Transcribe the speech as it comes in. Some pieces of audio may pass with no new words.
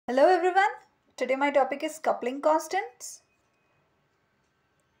Hello everyone, today my topic is coupling constants.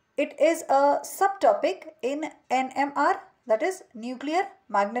 It is a subtopic in NMR, that is nuclear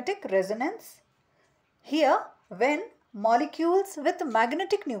magnetic resonance. Here, when molecules with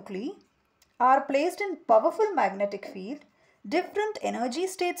magnetic nuclei are placed in powerful magnetic field, different energy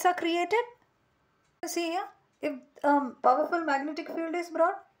states are created. See here, if powerful magnetic field is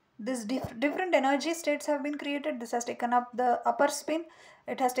brought, this different energy states have been created. This has taken up the upper spin,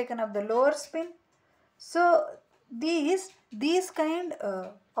 it has taken up the lower spin. So these kind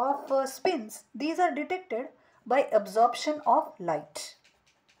of spins, these are detected by absorption of light.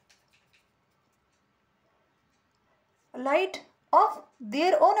 Light of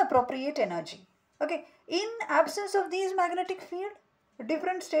their own appropriate energy. Okay, in absence of these magnetic field,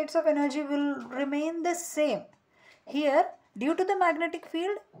 different states of energy will remain the same. Here, due to the magnetic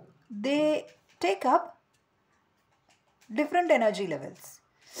field, they take up different energy levels.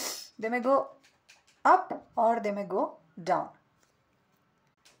 They may go up or they may go down.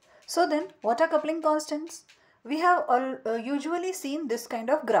 So then, what are coupling constants? We have usually seen this kind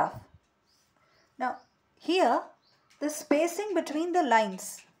of graph. Now, here the spacing between the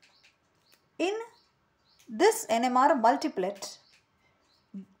lines in this NMR multiplet,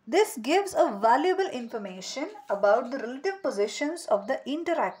 this gives a valuable information about the relative positions of the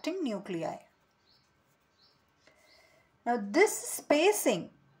interacting nuclei. Now, this spacing,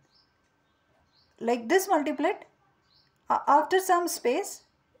 like this multiplet, after some space,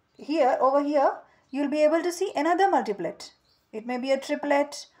 over here, you will be able to see another multiplet. It may be a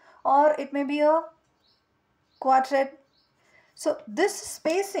triplet or it may be a quadruplet. So this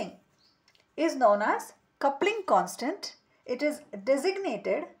spacing is known as coupling constant. It is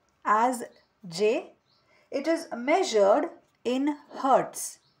designated as J. It is measured in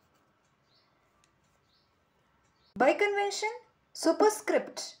Hertz. By convention,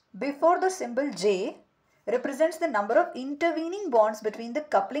 superscript before the symbol J represents the number of intervening bonds between the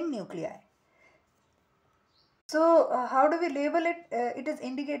coupling nuclei. So how do we label it? It is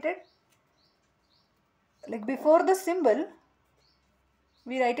indicated like before the symbol,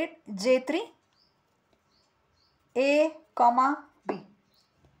 we write it J3 A, B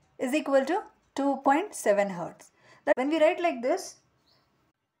is equal to 2.7 Hertz. That when we write like this,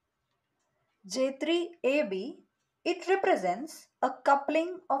 J3AB, it represents a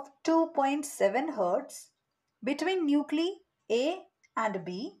coupling of 2.7 Hertz between nuclei A and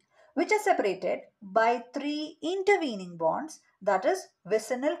B, which are separated by 3 intervening bonds, that is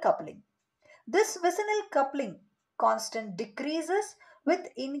vicinal coupling. This vicinal coupling constant decreases with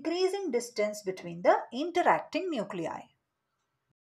increasing distance between the interacting nuclei.